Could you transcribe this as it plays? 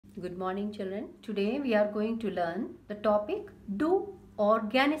Good morning, children. Today we are going to learn the topic, do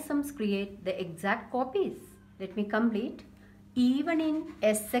organisms create the exact copies? Let me complete. Even in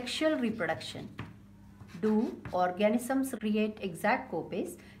asexual reproduction, do organisms create exact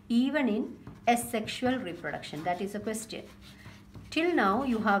copies even in asexual reproduction? That is a question. Till now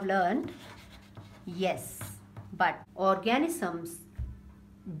you have learned yes, but organisms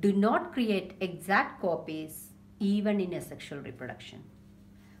do not create exact copies even in asexual reproduction.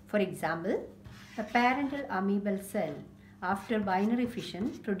 For example, the parental amoebal cell after binary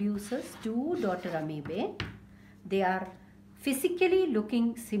fission produces two daughter amoebae. They are physically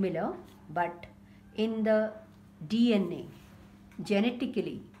looking similar, but in the DNA,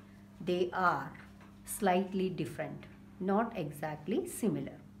 genetically, they are slightly different, not exactly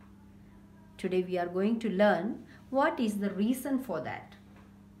similar. Today we are going to learn what is the reason for that.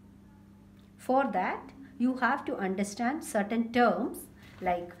 For that, you have to understand certain terms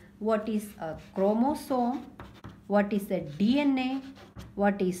like what is a chromosome, what is a DNA,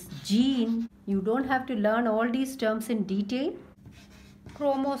 what is gene. You don't have to learn all these terms in detail.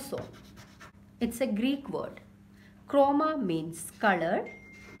 Chromosome. It's a Greek word. Chroma means colored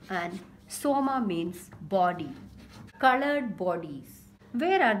and soma means body. Colored bodies.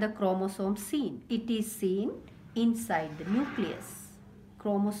 Where are the chromosomes seen? It is seen inside the nucleus.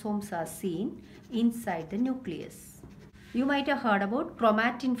 Chromosomes are seen inside the nucleus. You might have heard about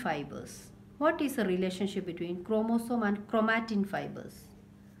chromatin fibers. What is the relationship between chromosome and chromatin fibers?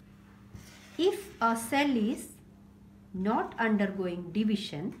 If a cell is not undergoing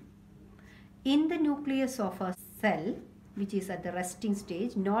division, in the nucleus of a cell, which is at the resting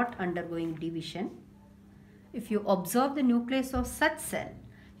stage, not undergoing division, if you observe the nucleus of such cell,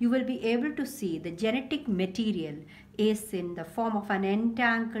 you will be able to see the genetic material is in the form of an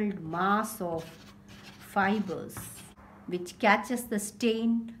entangled mass of fibers, which catches the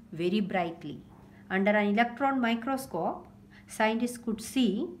stain very brightly. Under an electron microscope, scientists could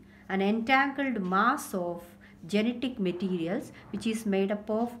see an entangled mass of genetic materials which is made up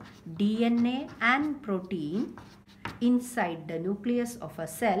of DNA and protein inside the nucleus of a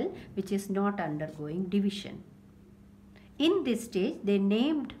cell which is not undergoing division. In this stage, they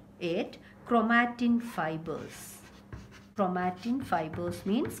named it chromatin fibers. Chromatin fibers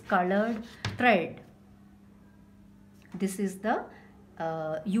means colored thread. This is the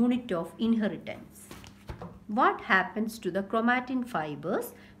unit of inheritance. What happens to the chromatin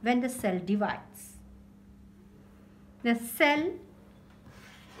fibers when the cell divides? The cell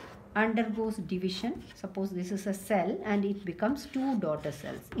undergoes division. Suppose this is a cell and it becomes two daughter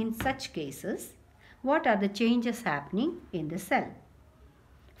cells. In such cases, what are the changes happening in the cell?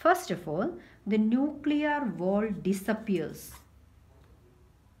 First of all, the nuclear wall disappears.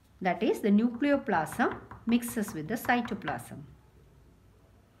 That is, the nucleoplasm mixes with the cytoplasm.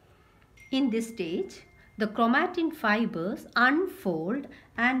 In this stage, the chromatin fibers unfold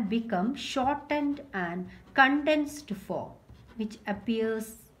and become shortened and condensed form, which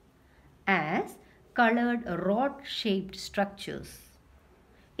appears as colored rod-shaped structures.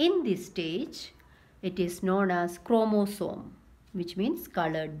 In this stage, it is known as chromosome, which means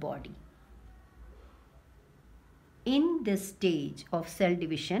colored body. In this stage of cell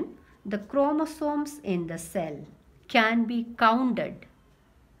division, the chromosomes in the cell can be counted.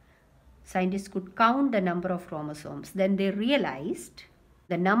 Scientists could count the number of chromosomes. Then they realized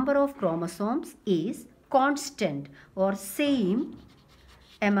the number of chromosomes is constant or same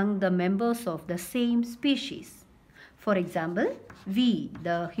among the members of the same species. For example, we,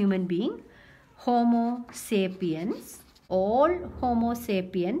 the human being, Homo sapiens, all Homo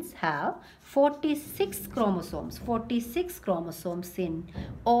sapiens have 46 chromosomes. 46 chromosomes in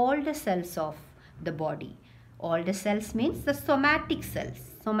all the cells of the body. All the cells means the somatic cells.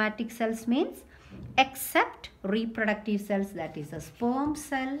 Somatic cells means except reproductive cells, that is a sperm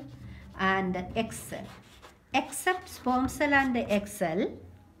cell and the egg cell. Except sperm cell and the egg cell,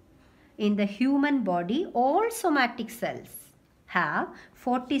 in the human body, all somatic cells have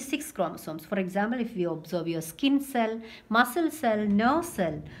 46 chromosomes. For example, if we observe your skin cell, muscle cell, nerve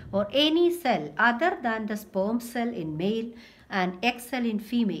cell, or any cell other than the sperm cell in male and egg cell in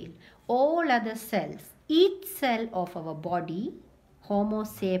female, all other cells, each cell of our body, Homo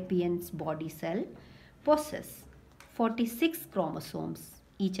sapiens body cell, possess 46 chromosomes,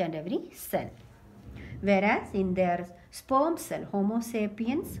 each and every cell. Whereas in their sperm cell, Homo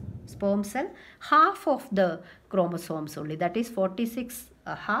sapiens sperm cell, half of the chromosomes only, that is 46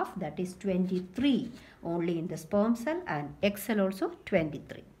 half, that is 23 only in the sperm cell, and egg cell also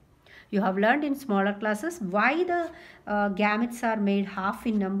 23. You have learned in smaller classes why the gametes are made half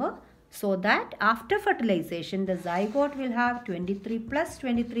in number. So that after fertilization, the zygote will have 23 plus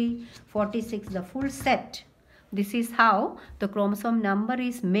 23, 46, the full set. This is how the chromosome number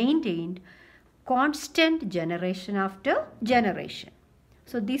is maintained constant generation after generation.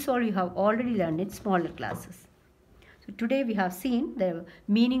 So this all you have already learned in smaller classes. So today we have seen the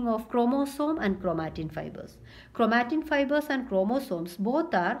meaning of chromosome and chromatin fibers. Chromatin fibers and chromosomes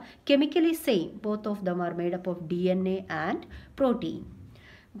both are chemically same. Both of them are made up of DNA and protein.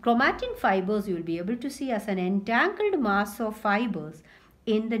 Chromatin fibers you will be able to see as an entangled mass of fibers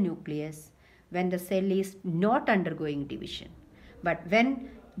in the nucleus when the cell is not undergoing division. But when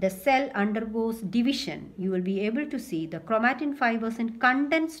the cell undergoes division, you will be able to see the chromatin fibers in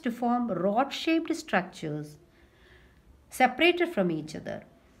condensed form, rod-shaped structures separated from each other,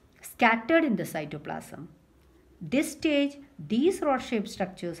 scattered in the cytoplasm. This stage, these rod-shaped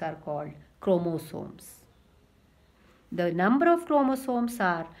structures are called chromosomes. The number of chromosomes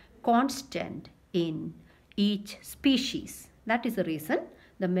are constant in each species. That is the reason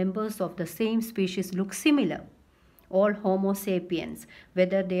the members of the same species look similar. All Homo sapiens,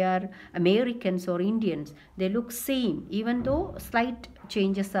 whether they are Americans or Indians, they look same, even though slight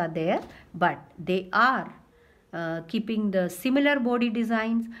changes are there, but they are keeping the similar body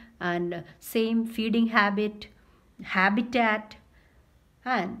designs and same feeding habitat,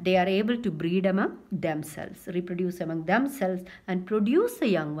 and they are able to breed among themselves, reproduce among themselves, and produce a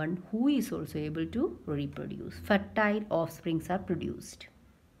young one who is also able to reproduce. Fertile offsprings are produced.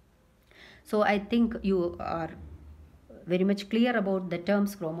 So I think you are very much clear about the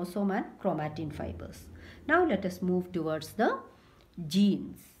terms chromosome and chromatin fibers. Now let us move towards the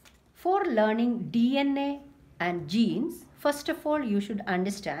genes. For learning DNA and genes, first of all you should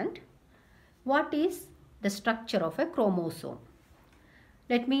understand what is the structure of a chromosome.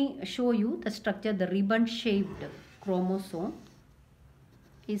 Let me show you the structure. The ribbon shaped chromosome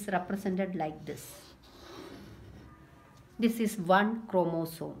is represented like this. This is one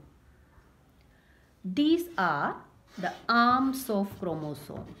chromosome. These are the arms of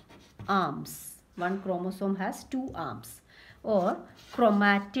chromosome. Arms. One chromosome has two arms, or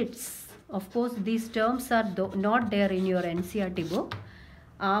chromatids. Of course, these terms are not there in your NCERT book.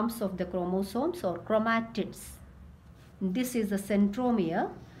 Arms of the chromosomes or chromatids. This is the centromere.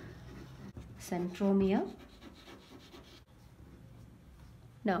 Centromere.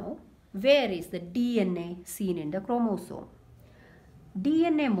 Now, where is the DNA seen in the chromosome?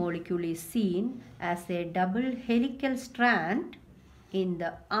 DNA molecule is seen as a double helical strand in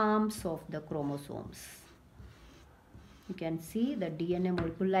the arms of the chromosomes. You can see the DNA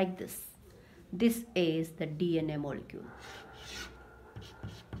molecule like this. This is the DNA molecule.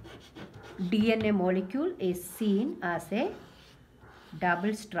 DNA molecule is seen as a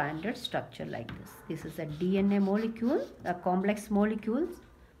double-stranded structure like this. This is a DNA molecule, a complex molecule.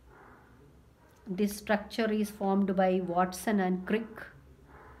 This structure is formed by Watson and Crick.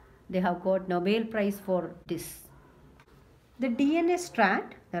 They have got Nobel Prize for this. The DNA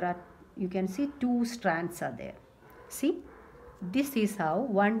strand, you can see two strands are there. See, this is how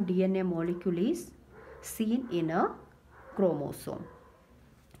one DNA molecule is seen in a chromosome.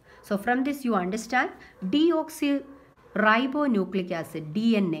 So from this you understand deoxyribonucleic acid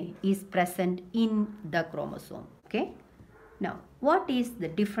DNA is present in the chromosome. Okay. Now what is the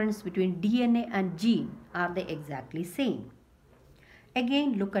difference between DNA and gene? Are they exactly same?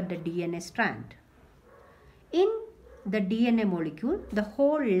 Again look at the DNA strand. In the DNA molecule, the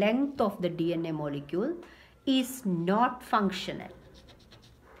whole length of the DNA molecule is not functional.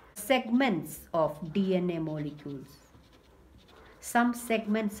 Segments of DNA molecules. Some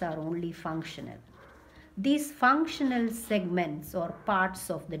segments are only functional. These functional segments or parts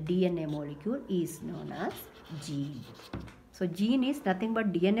of the DNA molecule is known as gene. So gene is nothing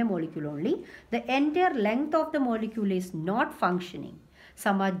but DNA molecule only. The entire length of the molecule is not functioning.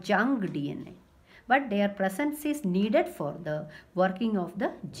 Some are junk DNA, but their presence is needed for the working of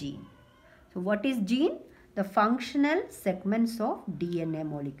the gene. So what is gene? The functional segments of DNA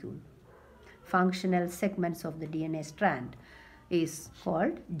molecule. Functional segments of the DNA strand is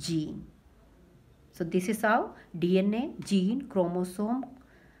called gene. So this is how DNA, gene, chromosome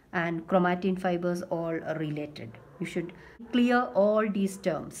and chromatin fibers all are related. You should clear all these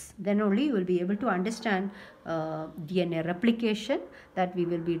terms. Then only you will be able to understand DNA replication that we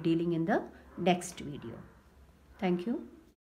will be dealing in the next video. Thank you.